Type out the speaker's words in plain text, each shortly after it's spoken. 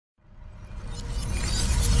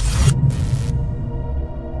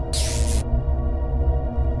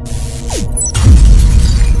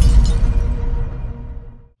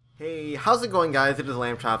how's it going, guys? It is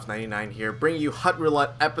LambChops99 here, bringing you Hut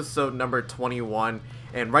Roulette episode number 21.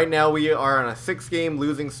 And right now we are on a 6-game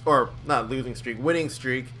winning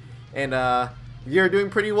streak. And we are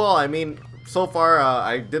doing pretty well. I mean, so far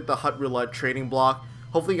I did the Hut Roulette trading block.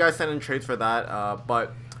 Hopefully you guys send in trades for that.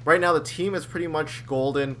 But right now the team is pretty much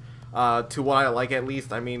golden, to what I like at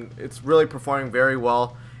least. I mean, it's really performing very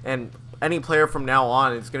well. And any player from now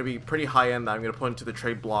on is going to be pretty high end that I'm going to put into the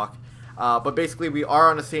trade block. But basically, we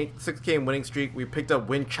are on a 6-game winning streak. We picked up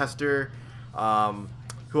Winchester.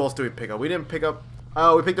 Who else do we pick up? We didn't pick up...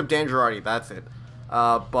 Oh, we picked up Dan Girardi. That's it.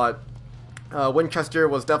 But Winchester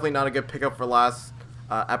was definitely not a good pickup for last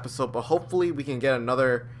episode. But hopefully, we can get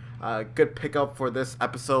another good pickup for this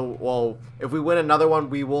episode. Well, if we win another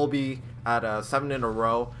one, we will be at 7 in a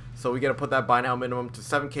row. So we got to put that buy now minimum to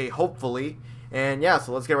 7K, hopefully. And yeah,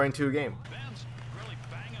 so let's get right into a game.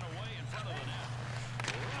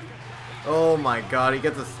 Oh my god, he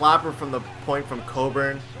gets a slapper from the point from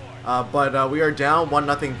Coburn. But we are down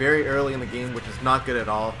 1-0 very early in the game, which is not good at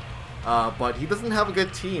all. But he doesn't have a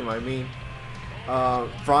good team. I mean,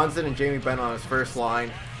 Bronson and Jamie Benn on his first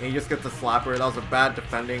line, and he just gets a slapper. That was a bad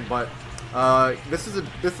defending, but this is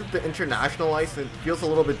the international ice. It feels a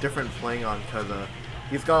little bit different playing on because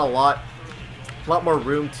he's got a lot more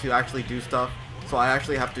room to actually do stuff. So I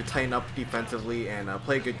actually have to tighten up defensively and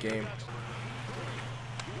play a good game.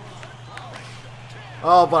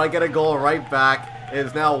 Oh, but I get a goal right back. It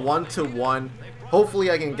is now 1-1. Hopefully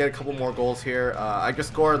I can get a couple more goals here. I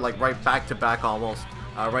just scored like right back to back almost,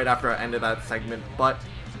 right after I ended that segment. But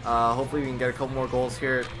hopefully we can get a couple more goals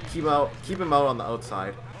here. Keep him out on the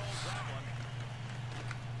outside.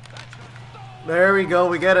 There we go.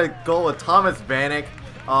 We get a goal with Thomas Vanek.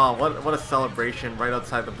 Oh, what a celebration right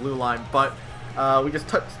outside the blue line. But we just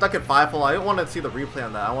stuck it 5-hole. I didn't want to see the replay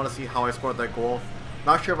on that. I want to see how I scored that goal.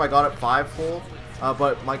 Not sure if I got it 5-hole.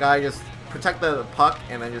 But my guy just protected the puck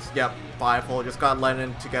and then just, yep, 5-hole. Just got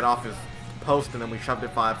Lennon to get off his post and then we shoved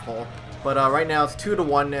it 5-hole. But right now it's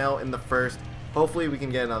 2-1 now in the first. Hopefully we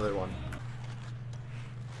can get another one.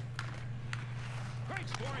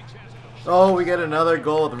 Oh, we get another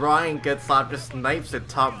goal with Ryan Getzlaf, just snipes it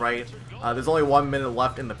top right. There's only 1 minute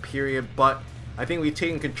left in the period, but I think we've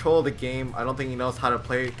taken control of the game. I don't think he knows how to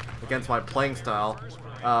play against my playing style.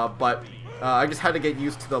 I just had to get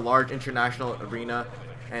used to the large international arena,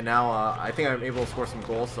 and now I think I'm able to score some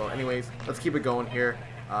goals. So anyways, let's keep it going here.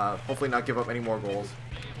 Hopefully not give up any more goals.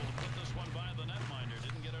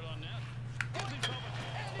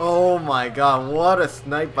 Oh my god, what a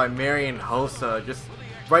snipe by Marian Hossa. Just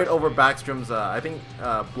right over Backstrom's, I think,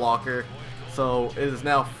 blocker. So it is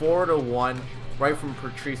now 4-1, right from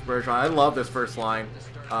Patrice Bergeron. I love this first line.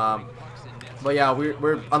 But yeah,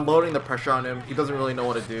 we're unloading the pressure on him. He doesn't really know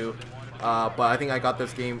what to do. But I think I got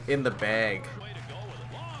this game in the bag.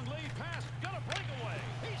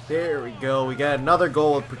 There we go. We get another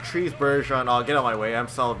goal with Patrice Bergeron. Oh, get out of my way. I'm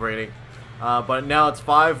celebrating. But now it's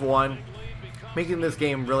 5-1. Making this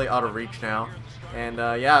game really out of reach now. And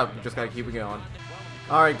yeah, we just got to keep it going.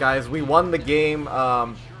 Alright, guys. We won the game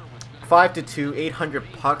 5-2,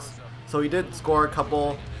 800 pucks. So we did score a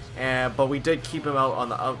couple. But we did keep him out on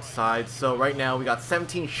the outside. So right now we got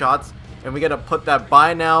 17 shots. And we got to put that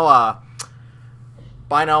buy now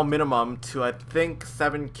minimum to, I think,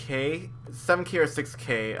 7K or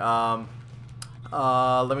 6K.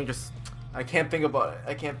 Let me just, I can't think about it.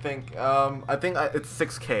 I can't think. I think it's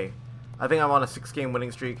 6K. I think I'm on a 6-game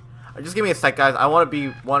winning streak. Just give me a sec, guys. I want to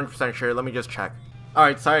be 100% sure. Let me just check.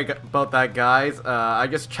 Alright, sorry about that, guys. I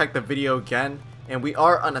just checked the video again, and we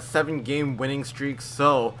are on a 7-game winning streak,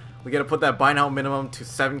 so we got to put that buy now minimum to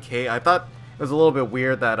 7K. I thought it was a little bit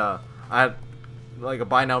weird that I had like a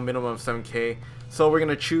buy now minimum of 7K. So we're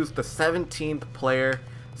gonna choose the 17th player.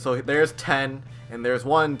 So there's 10, and there's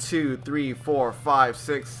 1, 2, 3, 4, 5,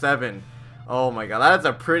 6, 7. Oh my god, that's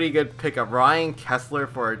a pretty good pickup. Ryan Kessler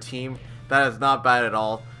for our team. That is not bad at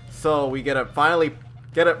all. So we got a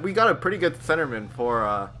pretty good centerman for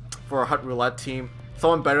our Hut Roulette team.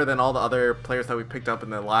 Someone better than all the other players that we picked up in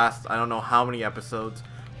the last, I don't know how many episodes.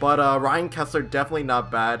 But Ryan Kessler, definitely not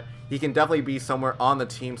bad. He can definitely be somewhere on the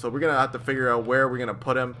team, so we're going to have to figure out where we're going to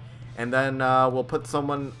put him, and then we'll put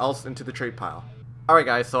someone else into the trade pile. Alright,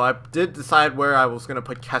 guys, so I did decide where I was going to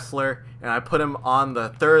put Kessler, and I put him on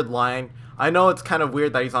the 3rd line. I know it's kind of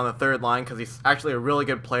weird that he's on the 3rd line because he's actually a really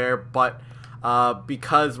good player, but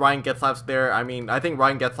because Ryan Getzlaf's there, I mean, I think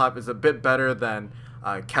Ryan Getzlaf is a bit better than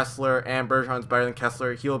Kessler, and Bergeron's better than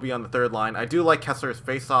Kessler. He will be on the 3rd line. I do like Kessler's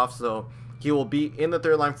face-off, so he will be in the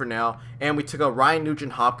 3rd line for now. And we took out Ryan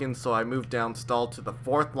Nugent-Hopkins, so I moved down Stahl to the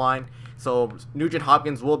 4th line. So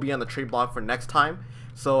Nugent-Hopkins will be on the trade block for next time.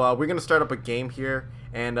 So we're going to start up a game here.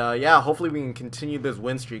 And yeah, hopefully we can continue this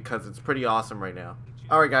win streak because it's pretty awesome right now.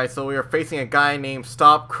 Alright guys, so we are facing a guy named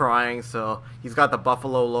Stop Crying, so he's got the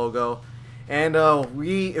Buffalo logo. And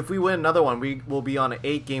if we win another one, we will be on an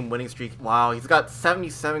 8-game winning streak. Wow, he's got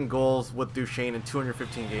 77 goals with Duchesne in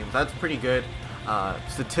 215 games. That's pretty good,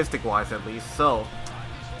 statistic-wise at least. So,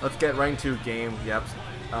 let's get right into a game. Yep,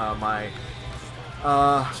 my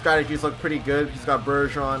strategies look pretty good. He's got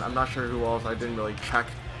Bergeron. I'm not sure who else. I didn't really check.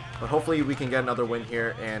 But hopefully we can get another win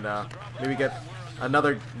here and maybe get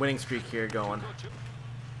another winning streak here going.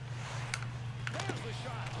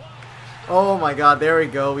 Oh my god, there we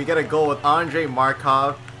go. We get a goal with Andrei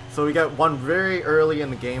Markov. So we get one very early in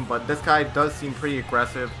the game, but this guy does seem pretty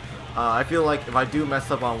aggressive. I feel like if I do mess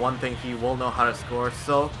up on one thing, he will know how to score.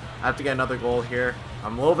 So I have to get another goal here.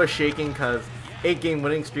 I'm a little bit shaking because 8-game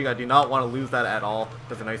winning streak, I do not want to lose that at all.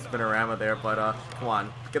 There's a nice spinorama there, but come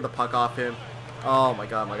on, get the puck off him. Oh my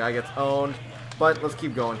god, my guy gets owned. But let's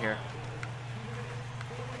keep going here.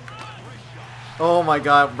 Oh my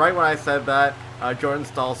god, right when I said that, Jordan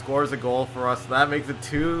Staal scores a goal for us. So that makes it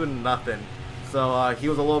 2-0. So he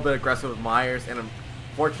was a little bit aggressive with Myers, and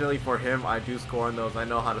unfortunately for him, I do score on those. I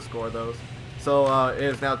know how to score those. So it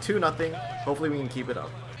is now 2-0. Hopefully we can keep it up.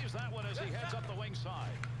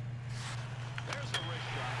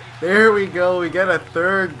 There we go. We get a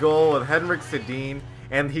third goal with Henrik Sedin,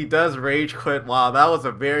 and he does rage quit. Wow, that was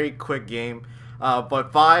a very quick game.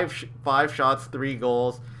 But five shots, 3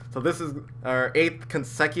 goals. So this is our 8th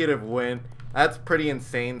consecutive win. That's pretty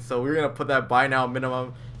insane. So we're gonna put that buy now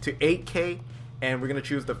minimum to 8K, and we're gonna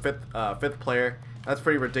choose the fifth player. That's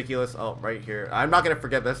pretty ridiculous. Oh, right here. I'm not gonna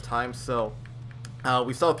forget this time. So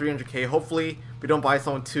we sell 300K. Hopefully we don't buy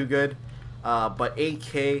someone too good. But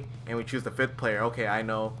 8K, and we choose the 5th player. Okay, I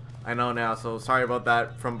know now. So sorry about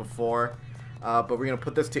that from before. But we're gonna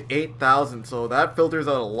put this to 8,000. So that filters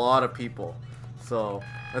out a lot of people. So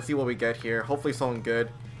let's see what we get here. Hopefully someone good.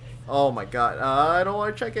 Oh my god, I don't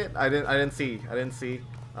want to check it. I didn't see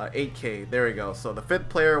 8K. There we go. So the 5th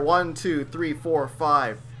player, 1 2 3 4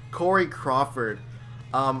 5, Corey Crawford.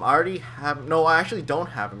 I already have, no, I actually don't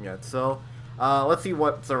have him yet. So let's see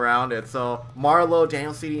what's around it. So Marlowe,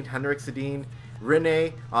 Daniel Sedin, Henrik Sedin,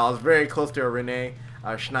 Rene. I was very close to a Rene.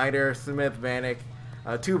 Schneider, Smith, Vanek,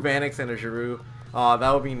 2 Vaneks and a Giroux.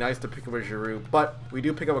 That would be nice to pick up a Giroux, but we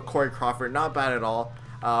do pick up a Corey Crawford. Not bad at all.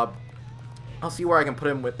 I'll see where I can put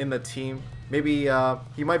him within the team. Maybe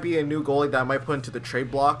he might be a new goalie that I might put into the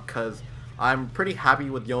trade block, because I'm pretty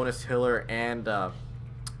happy with Jonas Hiller and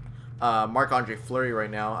Marc-Andre Fleury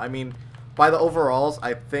right now. I mean, by the overalls,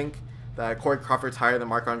 I think that Corey Crawford's higher than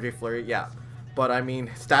Marc-Andre Fleury, yeah. But I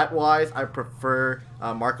mean, stat-wise, I prefer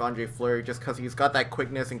Marc-Andre Fleury just because he's got that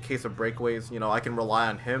quickness in case of breakaways. You know, I can rely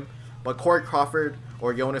on him. But Corey Crawford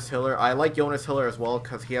or Jonas Hiller, I like Jonas Hiller as well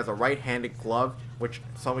because he has a right-handed glove, which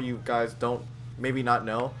some of you guys don't maybe not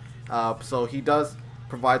know. So he does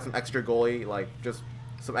provide some extra goalie, like just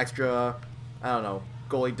some extra, I don't know,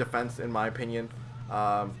 goalie defense in my opinion.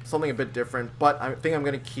 Something a bit different, but I think I'm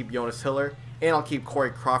going to keep Jonas Hiller and I'll keep Corey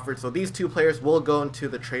Crawford. So these 2 players will go into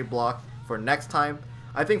the trade block for next time.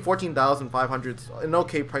 I think 14,500 is an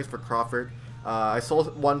okay price for Crawford. I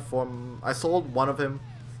sold one of him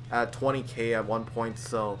at 20K at one point,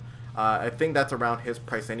 so I think that's around his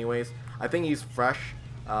price anyways. I think he's fresh.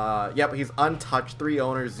 Yep, he's untouched, 3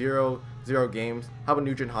 owners, 0 games. How about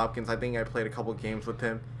Nugent Hopkins? I think I played a couple games with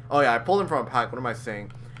him. Oh yeah, I pulled him from a pack. What am I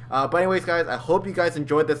saying? But anyways, guys, I hope you guys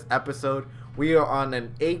enjoyed this episode. We are on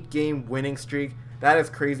an 8-game winning streak. That is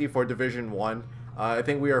crazy for Division 1. I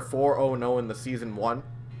think we are 4-0-0 in the Season 1.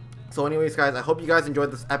 So anyways, guys, I hope you guys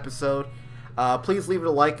enjoyed this episode. Please leave it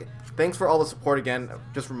a like. Thanks for all the support again.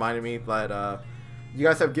 Just reminded me that you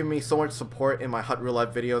guys have given me so much support in my Hut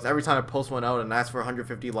Roulette videos. Every time I post one out and ask for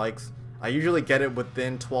 150 likes, I usually get it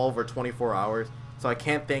within 12 or 24 hours. So I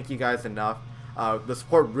can't thank you guys enough. The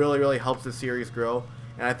support really helps the series grow.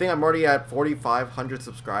 And I think I'm already at 4,500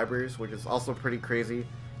 subscribers, which is also pretty crazy.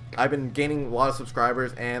 I've been gaining a lot of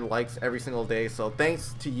subscribers and likes every single day. So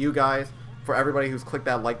thanks to you guys, for everybody who's clicked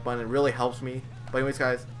that like button. It really helps me. But anyways,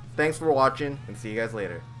 guys, thanks for watching and see you guys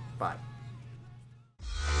later. Bye.